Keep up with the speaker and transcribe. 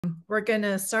We're going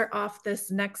to start off this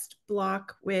next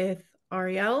block with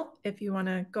Ariel. If you want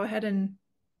to go ahead and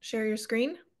share your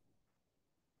screen.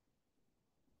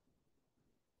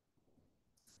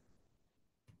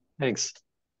 Thanks.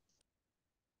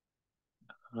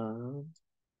 Um,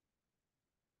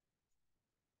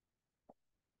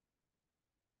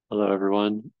 Hello,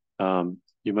 everyone.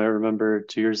 You might remember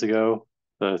 2 years ago,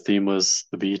 the theme was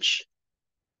the beach,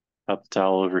 up the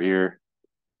towel over here.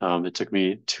 It took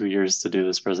me 2 years to do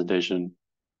this presentation.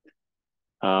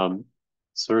 Um,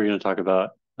 so we're going to talk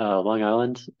about Long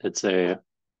Island. It's a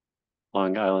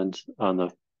Long Island on the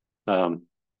um,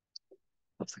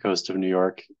 off the coast of New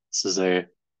York. This is a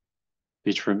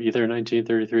beach from either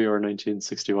 1933 or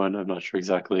 1961. I'm not sure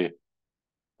exactly,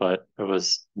 but it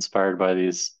was inspired by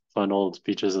these fun old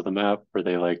beaches of the map where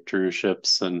they like drew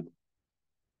ships and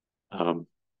um,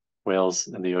 whales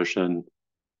in the ocean,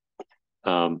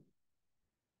 um,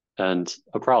 and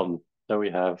a problem that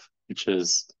we have, which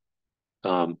is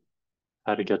um,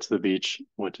 how to get to the beach,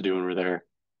 what to do when we're there.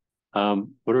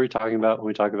 What are we talking about when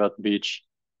we talk about the beach?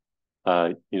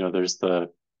 There's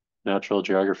the natural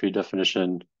geography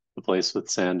definition, the place with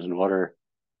sand and water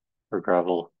or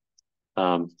gravel.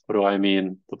 What do I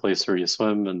mean? The place where you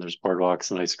swim and there's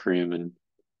boardwalks and ice cream and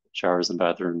showers and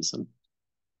bathrooms and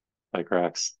bike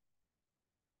racks.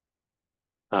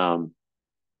 Um,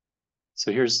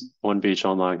 so here's one beach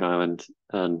on Long Island,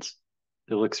 and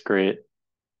it looks great.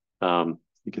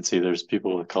 You can see there's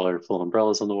people with colorful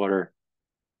umbrellas on the water,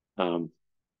 um,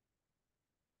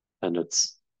 and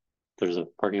there's a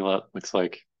parking lot. Looks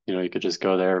like you could just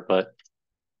go there, but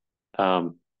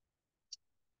um,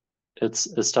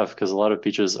 it's tough because a lot of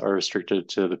beaches are restricted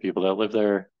to the people that live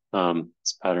there.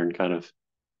 This pattern kind of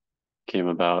came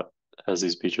about as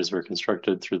these beaches were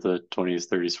constructed through the 20s,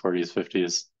 30s, 40s,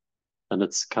 50s, and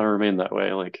it's kind of remained that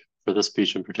way. Like for this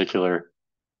beach in particular,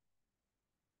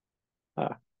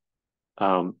 uh,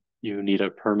 you need a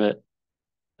permit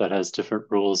that has different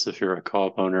rules if you're a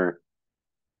co-op owner,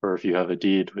 or if you have a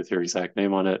deed with your exact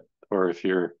name on it, or if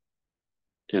you're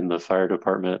in the fire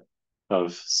department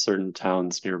of certain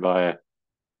towns nearby.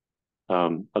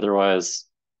 Otherwise,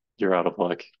 you're out of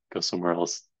luck. Go somewhere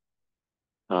else.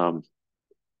 Um,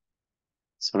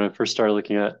 so when I first started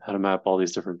looking at how to map all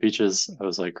these different beaches, I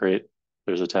was like, great,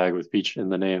 there's a tag with beach in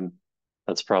the name.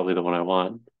 That's probably the one I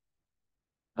want.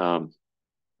 Um,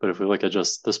 but if we look at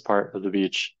just this part of the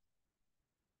beach,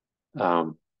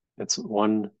 um, it's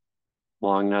one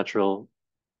long natural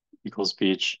equals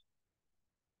beach,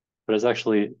 but it's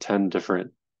actually 10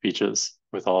 different beaches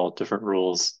with all different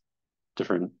rules,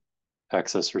 different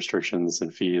access restrictions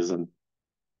and fees, and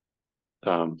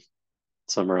um,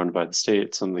 some are owned by the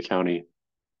state, some the county,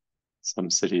 some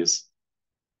cities.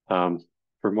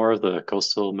 For more of the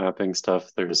coastal mapping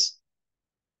stuff, there's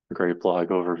a great blog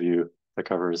overview that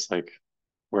covers like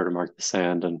where to mark the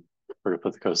sand and where to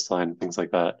put the coastline, things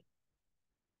like that.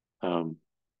 Um,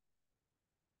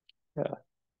 yeah.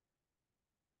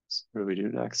 So what do we do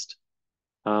next?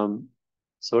 Um,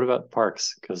 so what about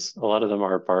parks? Because a lot of them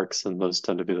are parks, and those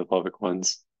tend to be the public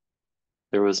ones.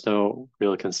 There was no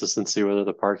real consistency whether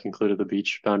the park included the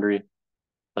beach boundary.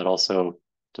 That also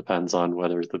depends on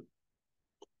whether the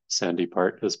sandy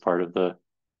part is part of the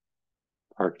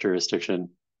park jurisdiction.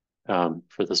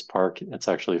 For this park, it's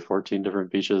actually 14 different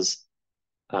beaches,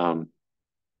 because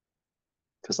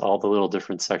all the little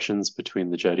different sections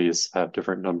between the jetties have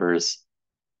different numbers,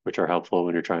 which are helpful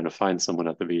when you're trying to find someone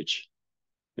at the beach.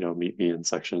 Meet me in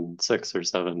section 6 or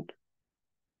 7.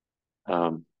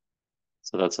 Um,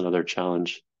 so that's another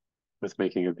challenge with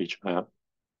making a beach map.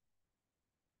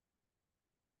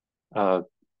 Uh,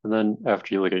 and then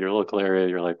after you look at your local area,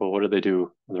 you're like, well, what do they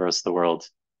do in the rest of the world?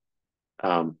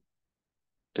 Um,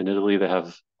 in Italy, they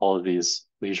have all of these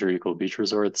leisure equal beach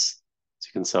resorts. So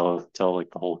you can tell like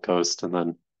the whole coast, and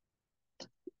then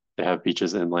they have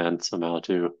beaches inland somehow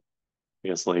too, I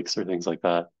guess lakes or things like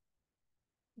that.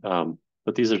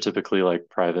 But these are typically like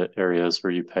private areas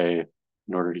where you pay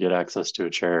in order to get access to a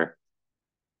chair.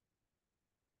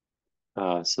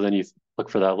 So then you look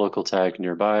for that local tag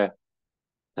nearby,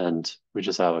 and we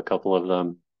just have a couple of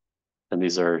them, and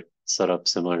these are set up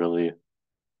similarly,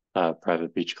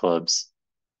 private beach clubs,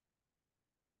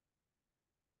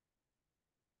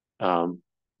 um,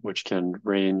 which can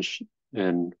range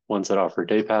in ones that offer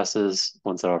day passes,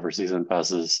 ones that offer season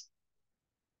passes,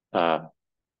 uh,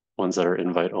 ones that are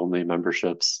invite only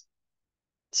memberships.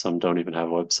 Some don't even have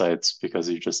websites because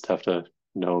you just have to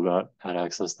know about how to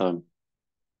access them.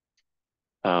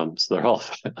 So they're all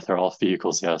they're all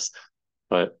vehicles, yes.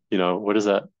 But what is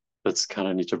that? That's kind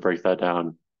of need to break that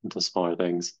down into smaller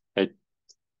things. I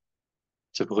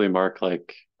typically mark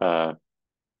like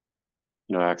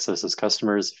access as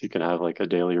customers if you can have like a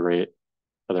daily rate.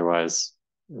 Otherwise,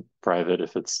 private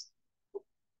if it's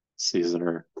season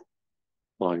or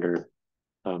longer.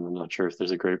 I'm not sure if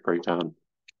there's a great breakdown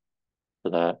for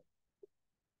that.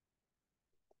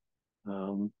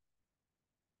 Um,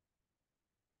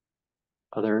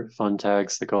 Other fun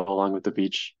tags that go along with the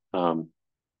beach,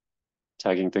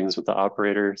 tagging things with the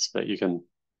operator so that you can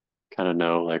kind of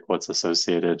know like what's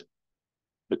associated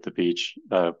with the beach,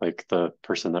 like the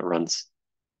person that runs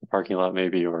the parking lot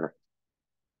maybe, or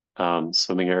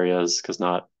swimming areas, because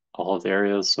not all of the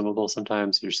areas swimmable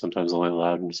sometimes. You're sometimes only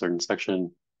allowed in a certain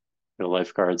section.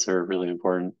 Lifeguards are really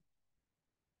important.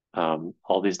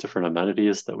 All these different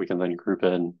amenities that we can then group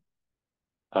in.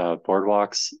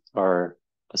 Boardwalks are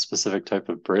a specific type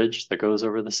of bridge that goes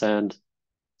over the sand.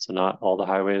 So not all the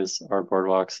highways are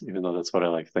boardwalks, even though that's what I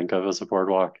like think of as a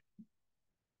boardwalk.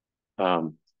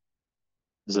 Um,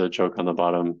 there's a joke on the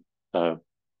bottom.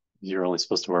 You're only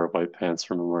supposed to wear white pants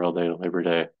from Memorial Day to Labor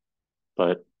Day,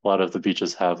 but a lot of the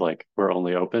beaches have like we're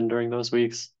only open during those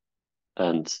weeks,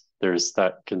 and there's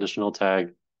that conditional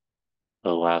tag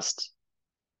the last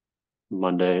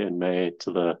Monday in May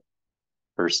to the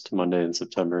first Monday in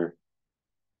September.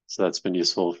 So that's been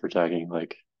useful for tagging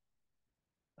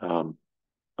um,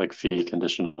 like fee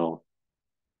conditional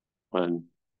when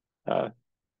uh,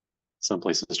 some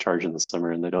places charge in the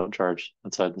summer and they don't charge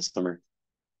outside the summer.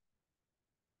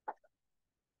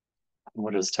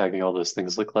 What does tagging all those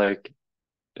things look like?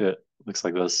 It looks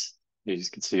like this. You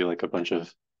can see like a bunch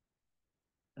of,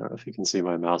 I don't know if you can see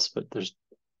my mouse, but there's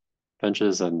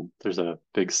benches and there's a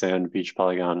big sand beach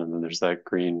polygon and then there's that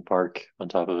green park on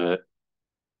top of it.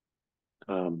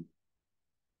 Um,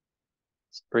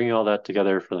 so bringing all that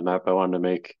together for the map I wanted to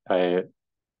make, I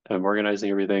am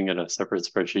organizing everything in a separate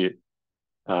spreadsheet.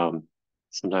 Um,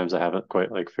 Sometimes I haven't quite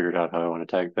like figured out how I want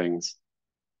to tag things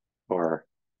or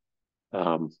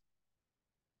um,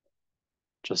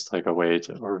 just like a way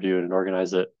to review it and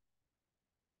organize it.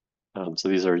 So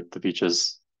these are the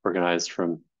beaches organized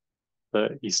from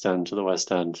the east end to the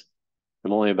west end.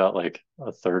 I'm only about like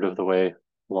a third of the way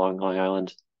along Long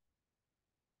Island.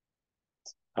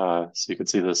 So you can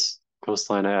see this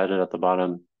coastline I added at the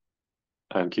bottom.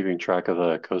 I'm keeping track of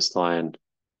a coastline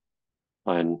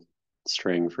line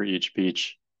string for each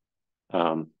beach.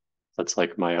 Um, that's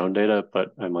like my own data,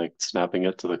 but I'm like snapping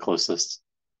it to the closest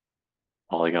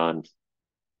polygon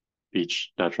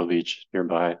beach, natural beach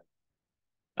nearby.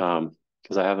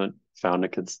 Because I haven't found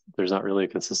there's not really a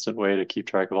consistent way to keep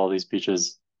track of all these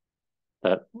beaches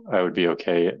that I would be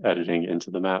okay editing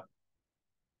into the map.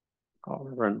 I'll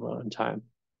run low on time.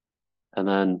 And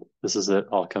then this is it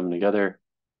all coming together.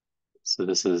 So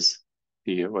this is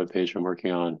the web page I'm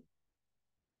working on,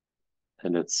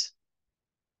 and it's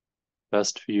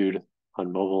best viewed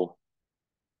on mobile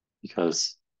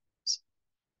because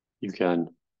you can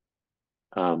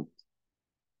um,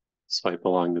 swipe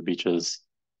along the beaches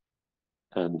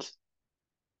and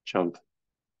jump,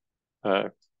 uh,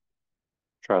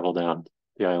 travel down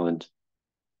the island.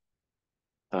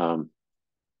 Um,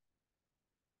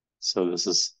 so this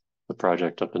is the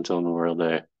project up until Memorial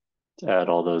Day to add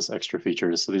all those extra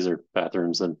features. So these are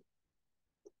bathrooms and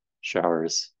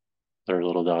showers. They're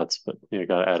little dots, but you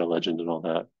got to add a legend and all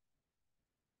that.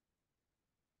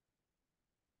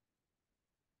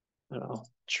 I'll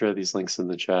share these links in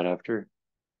the chat after.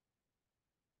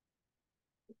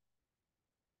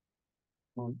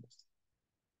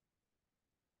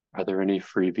 Are there any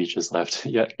free beaches left?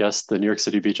 Yeah, yes, the New York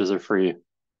City beaches are free.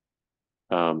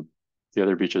 Um, the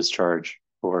other beaches charge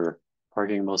for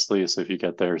parking mostly, so if you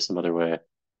get there some other way.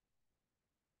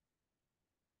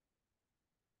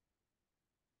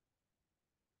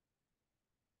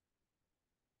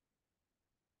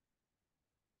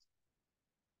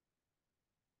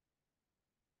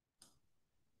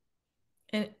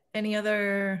 Any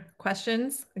other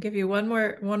questions? I'll give you one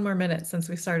more minute since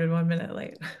we started 1 minute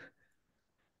late.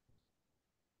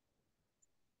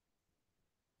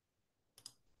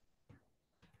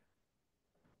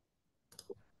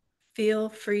 Feel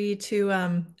free to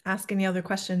ask any other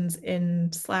questions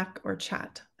in Slack or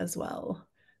chat as well.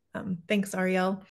 Thanks, Ariel.